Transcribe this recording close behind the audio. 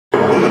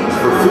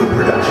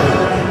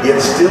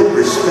still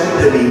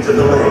respect the needs of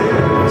the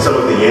land. Some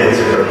of the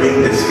answers are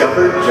being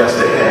discovered just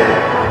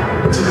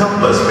ahead. To help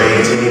us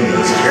maintain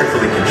these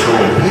carefully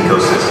controlled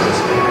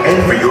ecosystems, and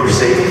for your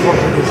safety,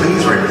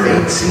 please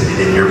remain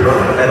seated in your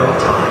boat at all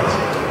times.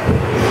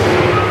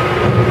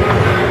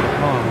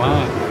 Oh,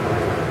 wow.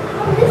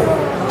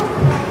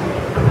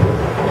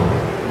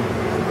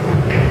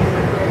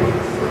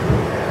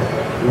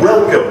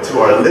 Welcome to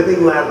our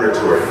living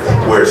laboratory,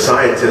 where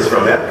scientists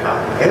from Epcot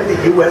and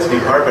the U.S.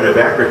 Department of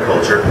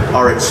Agriculture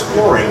are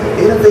exploring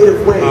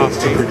innovative ways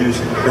to produce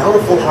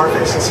bountiful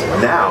harvests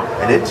now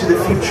and into the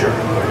future.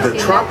 The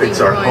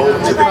tropics are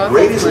home to the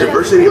greatest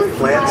diversity of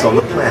plants on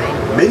the planet.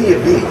 Many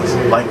of these,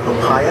 like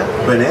papaya,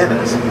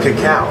 bananas,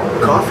 cacao,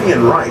 coffee,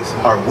 and rice,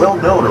 are well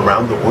known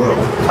around the world.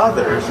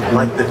 Others,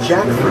 like the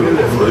jackfruit,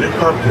 fluted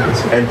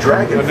pumpkins, and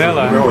dragon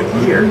fruit growing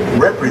here,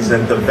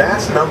 represent the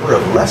vast number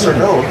of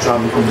lesser-known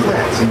tropical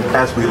plants.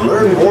 As we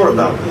learn more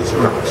about these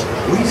crops,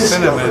 we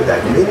discover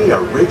that many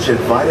are rich in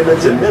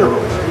vitamins and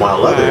minerals,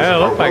 while others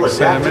are well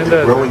adapted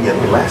to growing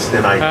in less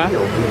than ideal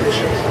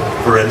conditions.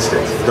 For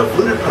instance, the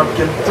fluted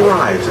pumpkin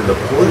thrives in the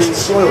poorest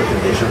soil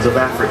conditions of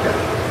Africa.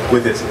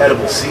 With its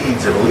edible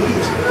seeds and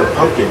leaves, the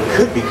pumpkin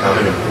could become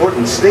an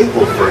important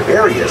staple for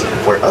areas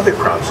where other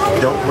crops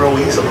don't grow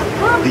easily.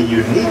 The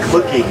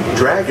unique-looking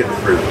dragon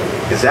fruit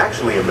is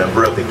actually a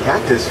member of the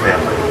cactus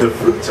family. The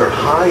fruits are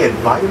high in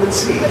vitamin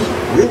C,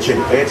 rich in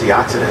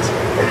antioxidants,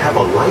 and have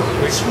a light,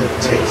 sweet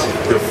taste.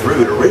 The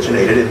fruit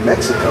originated in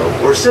Mexico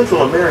or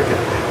Central America,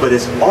 but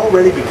is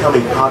already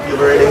becoming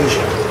popular in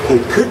Asia.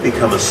 It could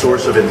become a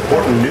source of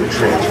important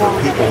nutrients for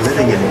people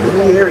living in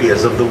many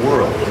areas of the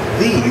world.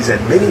 These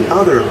and many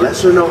other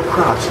lesser-known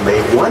crops may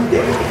one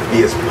day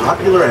be as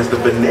popular as the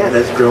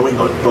bananas growing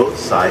on both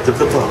sides of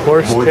the boat.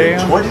 More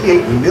than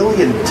 28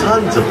 million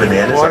tons of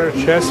bananas are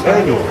eaten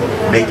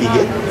annually, making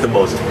it the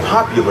most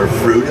popular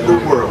fruit in the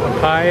world.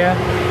 Papaya,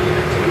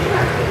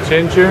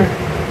 ginger,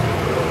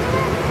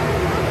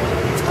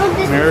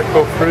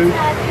 miracle fruit,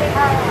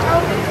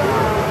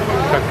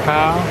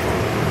 cacao,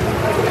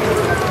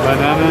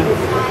 banana.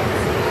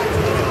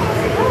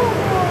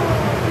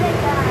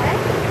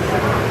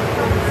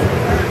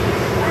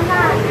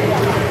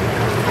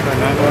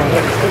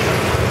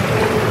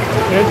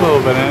 Here's a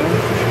little banana.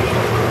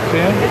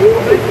 See it?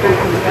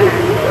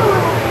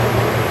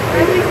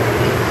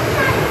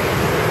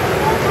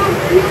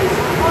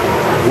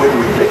 When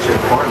we mention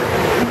farming,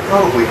 we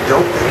probably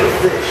don't think of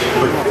fish,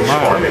 but fish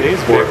farming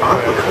or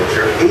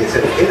aquaculture is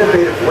an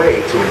innovative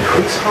way to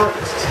increase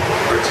harvests,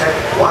 protect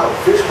wild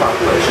fish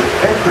populations,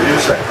 and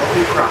produce a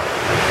healthy crop.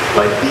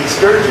 Like these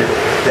sturgeon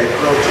that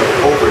grow to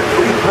over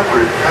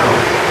 300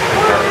 pounds.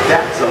 Now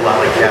that's a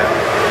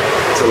lollipop.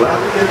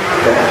 Tilapia,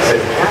 bass,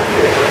 and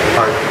catfish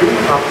are three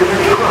popular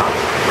crops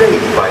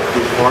raised by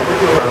fish farmers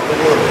around the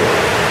world.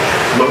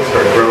 Most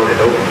are grown in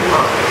open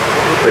ponds,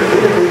 but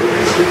innovative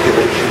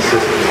recirculation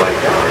systems like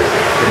ours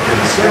can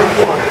conserve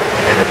water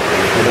and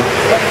improve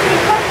production.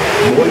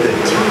 More than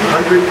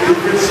 200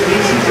 different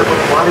species of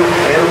aquatic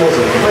animals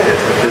and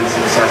plants have been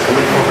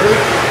successfully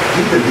farmed.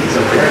 Even these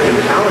American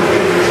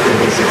alligators can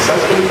be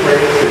successfully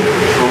raised in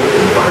controlled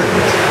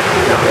environments.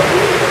 Now,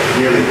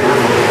 nearly half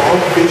of all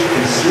fish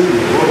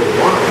consumed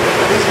worldwide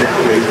is now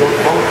raised on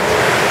farms,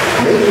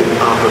 making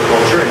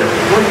aquaculture an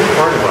important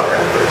part of our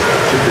efforts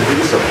to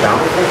produce a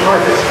bountiful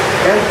harvest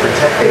and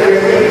protect the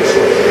natural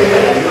resources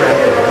year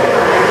after year.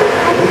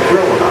 We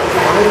grow about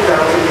 5,000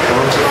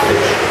 pounds of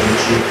fish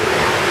each year,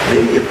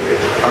 many of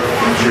which are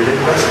featured in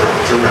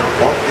restaurants around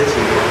Walt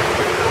Disney World.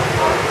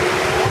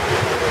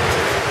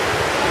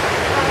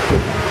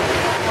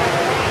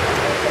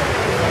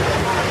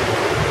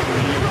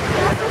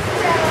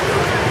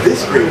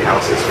 This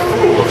greenhouse is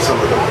full of some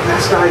of the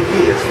best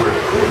ideas for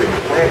improving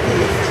plant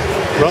yields.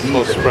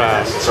 Brussels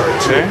sprouts.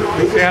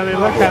 See how they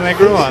look and they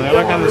grow on. They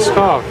look on the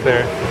stalk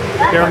there.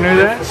 You ever knew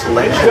that?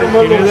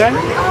 You knew that?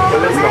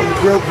 We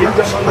grow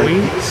crops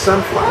like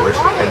sunflowers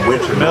and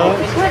winter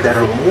melons that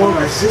are more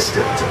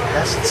resistant to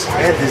pests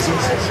and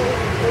diseases.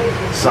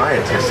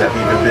 Scientists have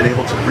even been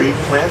able to breed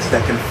plants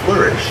that can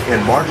flourish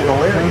in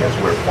marginal areas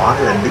where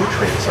water and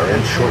nutrients are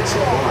in short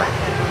supply.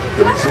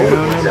 The result of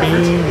these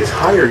efforts is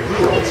higher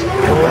yields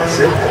and less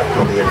impact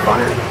on the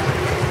environment.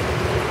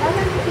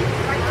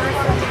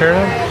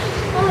 Turnips.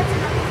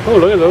 Oh,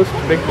 look at those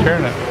big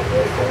turnips.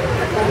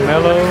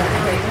 Mellow.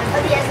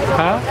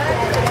 Huh?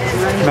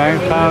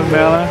 9-pound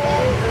melon.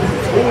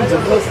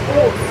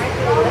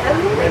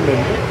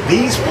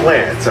 These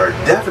plants are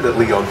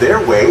definitely on their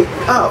way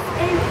up.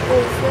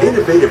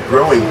 Innovative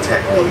growing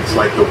techniques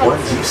like the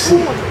ones you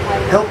see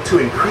help to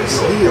increase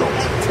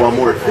yields while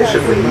more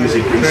efficiently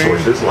using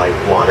resources like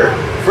water,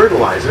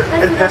 fertilizer,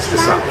 and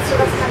pesticides.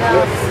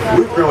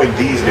 We're growing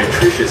these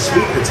nutritious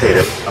sweet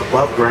potatoes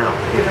above ground.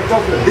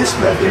 This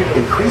method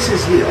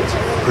increases yields,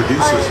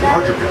 produces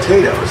larger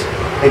potatoes,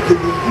 and can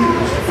be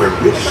used where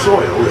rich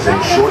soil is in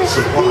short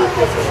supply.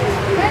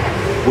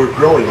 We're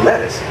growing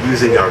lettuce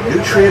using our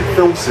nutrient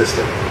film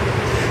system.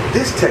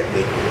 This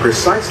technique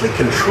precisely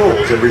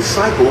controls and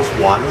recycles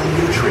water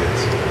and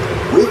nutrients.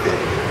 With it,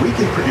 we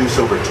can produce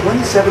over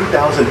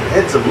 27,000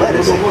 heads of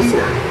lettuce a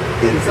year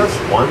in this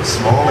one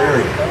small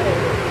area.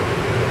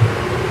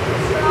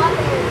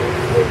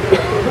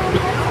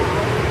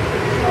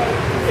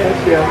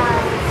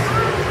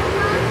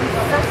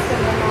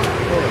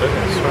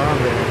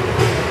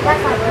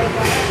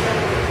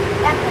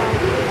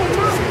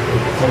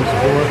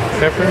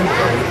 Pepper.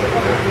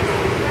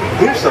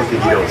 Here's something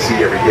you don't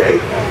see every day.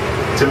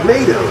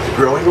 Tomatoes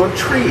growing on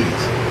trees.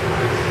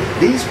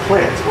 These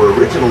plants were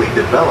originally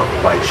developed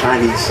by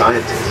Chinese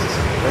scientists.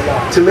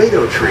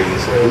 Tomato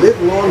trees live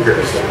longer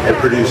and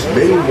produce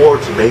many more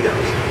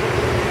tomatoes.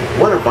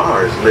 One of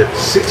ours lived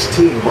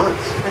 16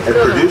 months and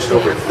produced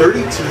over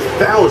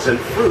 32,000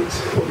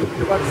 fruits.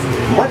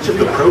 Much of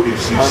the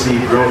produce you see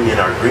growing in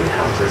our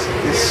greenhouses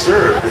is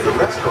served at the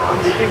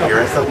restaurants here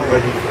at the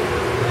lake.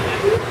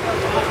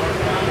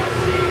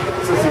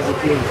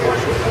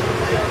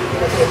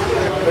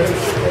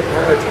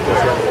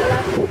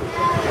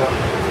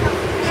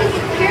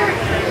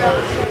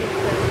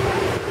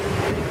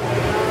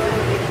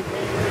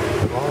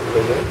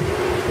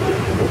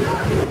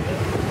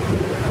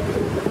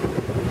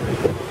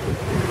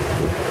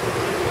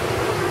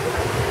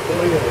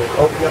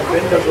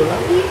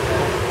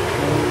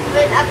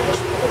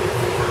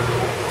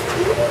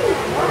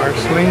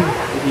 Parsley.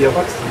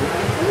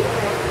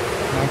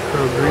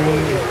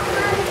 Microgreen.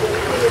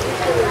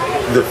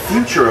 The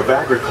future of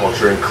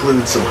agriculture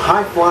includes some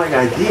high-flying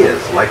ideas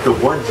like the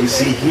ones you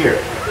see here.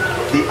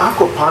 The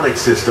aquaponics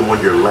system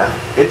on your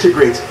left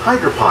integrates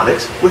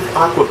hydroponics with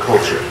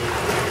aquaculture.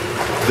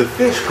 The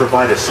fish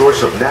provide a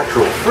source of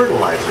natural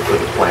fertilizer for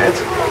the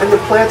plants, and the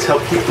plants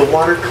help keep the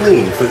water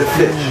clean for the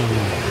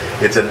fish.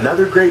 It's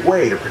another great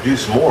way to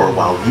produce more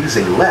while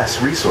using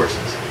less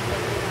resources.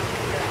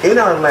 In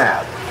our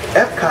lab,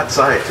 Epcot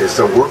scientists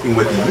are working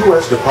with the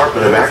U.S.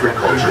 Department of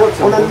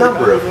Agriculture on a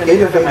number of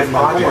innovative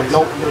projects.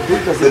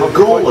 The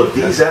goal of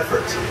these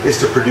efforts is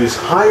to produce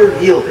higher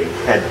yielding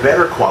and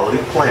better quality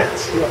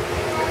plants.